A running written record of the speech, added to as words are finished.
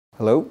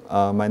Hello,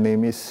 my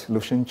name is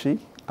Lusheng Ji.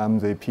 I'm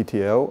the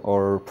PTL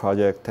or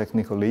Project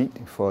Technical Lead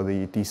for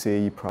the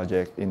DCAE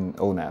project in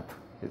ONAP.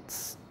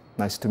 It's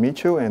nice to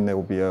meet you, and it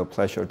will be a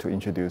pleasure to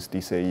introduce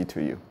DCAE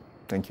to you.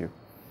 Thank you.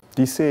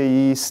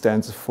 DCAE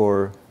stands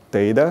for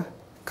Data,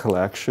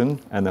 Collection,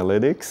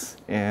 Analytics,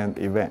 and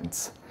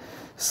Events.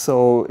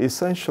 So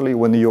essentially,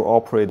 when you're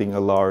operating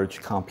a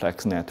large,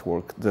 complex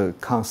network, the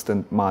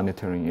constant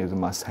monitoring is a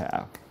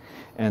must-have,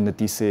 and the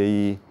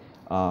DCAE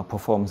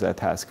performs that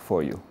task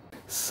for you.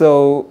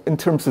 So in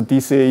terms of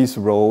DCAE's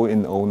role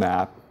in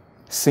ONAP,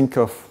 think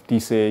of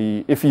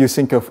DCAE, if you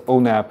think of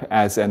ONAP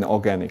as an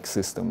organic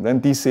system,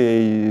 then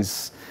DCAE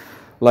is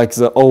like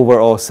the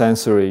overall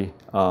sensory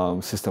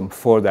system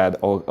for that,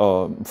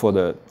 for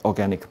the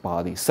organic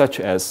body, such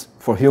as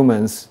for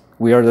humans,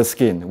 we are the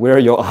skin, we are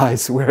your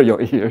eyes, we are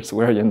your ears,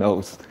 we are your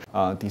nose.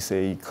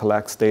 DCAE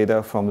collects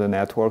data from the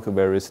network,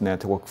 various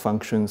network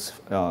functions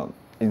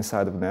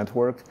inside of the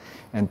network,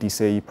 and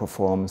DCAE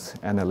performs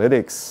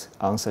analytics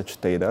on such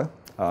data.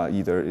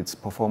 Either its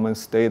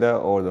performance data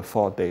or the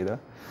fault data.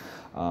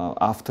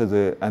 After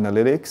the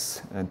analytics,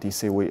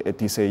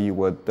 DCAE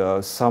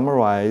would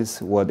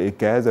summarize what it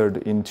gathered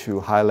into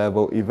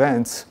high-level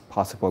events,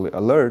 possibly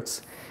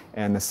alerts,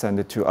 and send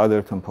it to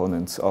other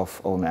components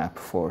of ONAP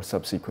for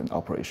subsequent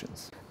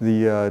operations.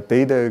 The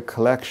data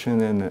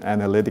collection and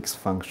analytics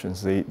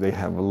functions, they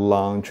have a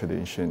long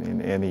tradition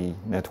in any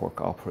network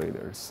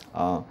operators.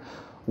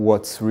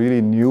 What's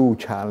really new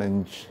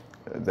challenge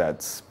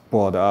that's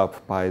brought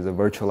up by the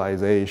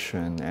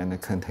virtualization and the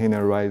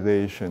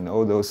containerization,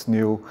 all those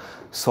new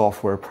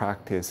software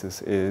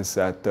practices, is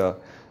that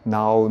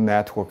now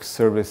network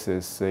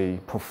services, they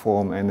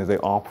perform and they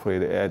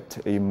operate at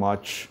a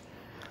much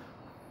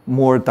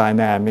more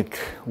dynamic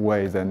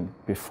way than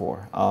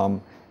before.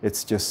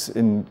 It's just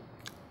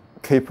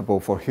incapable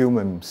for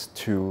humans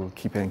to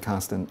keep in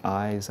constant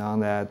eyes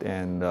on that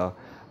and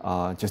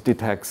just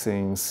detect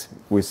things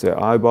with their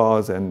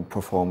eyeballs and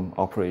perform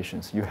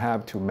operations. You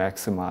have to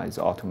maximize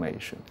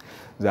automation.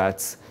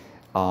 That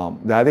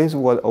is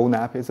what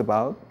ONAP is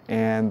about,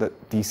 and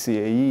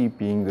DCAE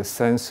being the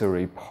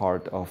sensory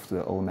part of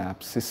the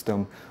ONAP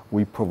system,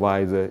 we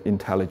provide the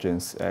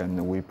intelligence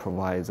and we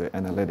provide the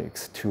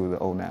analytics to the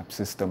ONAP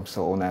system,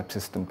 so ONAP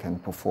system can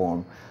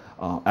perform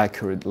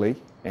accurately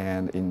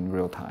and in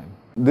real time.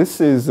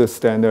 This is a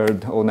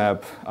standard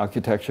ONAP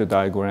architecture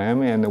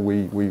diagram, and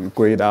we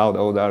grayed out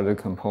all the other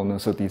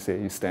components so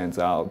DCAE stands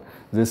out.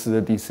 This is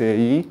the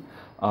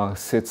DCAE,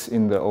 sits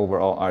in the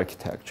overall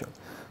architecture.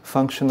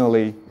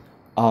 Functionally,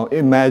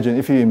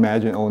 if you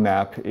imagine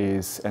ONAP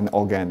is an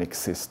organic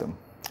system,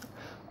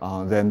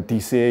 then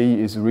DCAE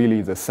is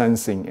really the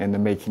sensing and the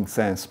making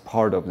sense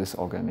part of this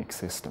organic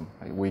system.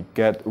 Right? We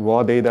get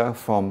raw data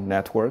from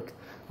network,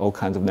 all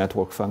kinds of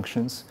network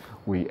functions.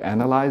 We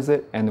analyze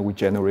it and we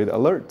generate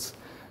alerts.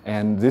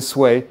 And this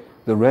way,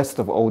 the rest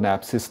of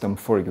ONAP system,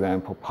 for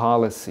example,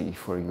 policy,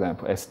 for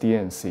example,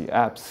 SDNC,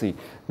 AppC,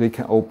 they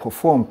can all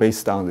perform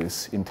based on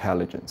this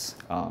intelligence.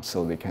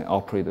 So they can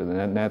operate the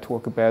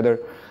network better.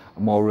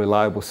 More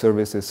reliable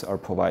services are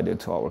provided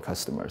to our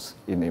customers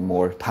in a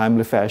more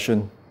timely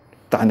fashion,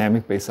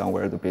 dynamic based on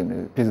where the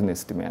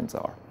business demands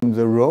are.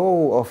 The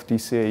role of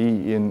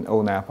DCAE in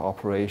ONAP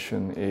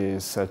operation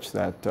is such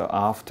that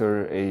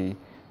after a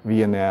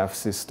VNF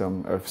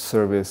system of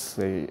service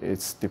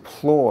it's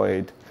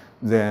deployed,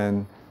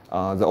 then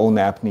the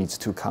ONAP needs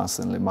to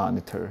constantly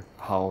monitor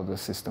how the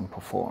system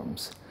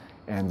performs.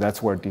 And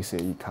that's where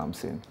DCAE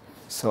comes in.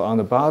 So on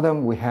the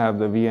bottom, we have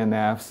the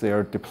VNFs. They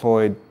are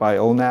deployed by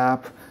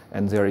ONAP,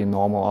 and they're in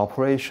normal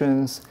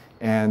operations,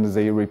 and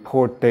they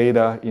report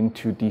data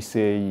into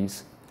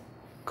DCAE's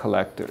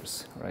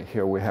collectors. Right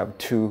here we have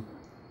two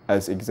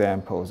as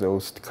examples.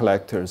 Those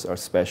collectors are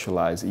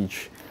specialized,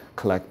 each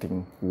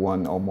collecting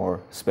one or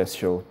more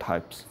special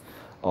types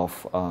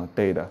of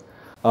data.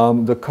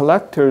 The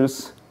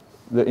collectors,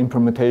 the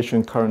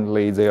implementation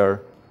currently, they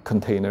are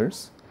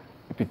containers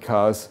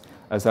because,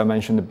 as I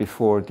mentioned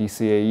before,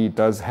 DCAE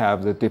does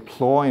have the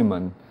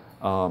deployment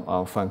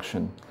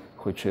function,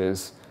 which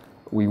is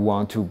we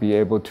want to be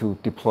able to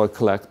deploy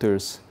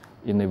collectors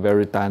in a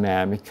very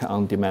dynamic,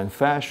 on-demand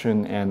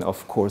fashion, and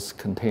of course,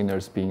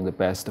 containers being the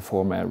best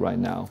format right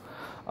now.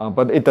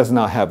 But it does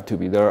not have to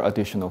be. There are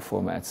additional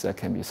formats that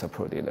can be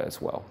supported as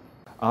well.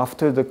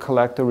 After the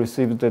collector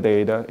receives the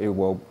data, it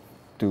will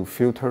do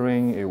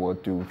filtering, it will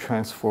do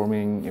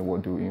transforming, it will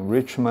do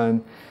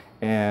enrichment,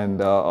 and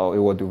it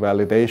will do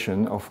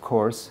validation, of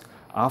course.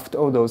 After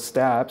all those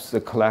steps,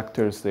 the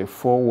collectors, they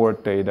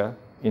forward data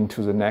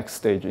into the next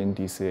stage in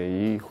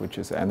DCAE, which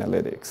is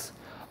analytics.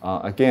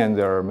 Again,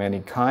 there are many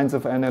kinds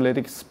of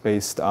analytics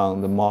based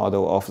on the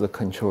model of the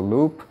control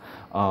loop.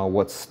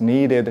 What's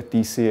needed,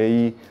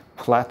 DCAE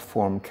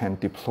platform can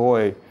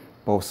deploy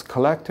both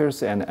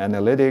collectors and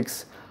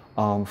analytics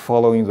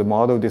following the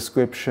model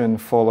description,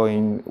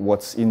 following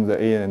what's in the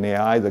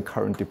ANAI, the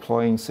current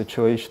deployment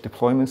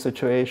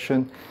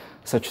situation.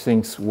 Such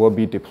things will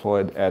be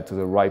deployed at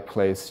the right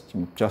place,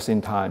 just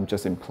in time,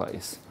 just in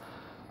place.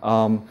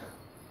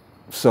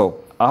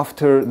 So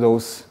after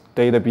those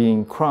data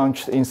being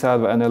crunched inside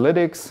of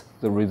analytics,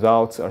 the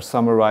results are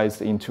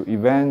summarized into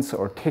events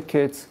or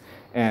tickets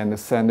and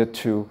sent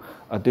to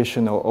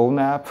additional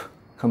ONAP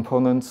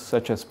components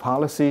such as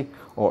policy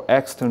or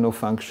external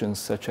functions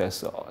such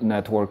as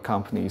network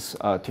companies'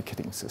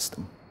 ticketing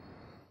system.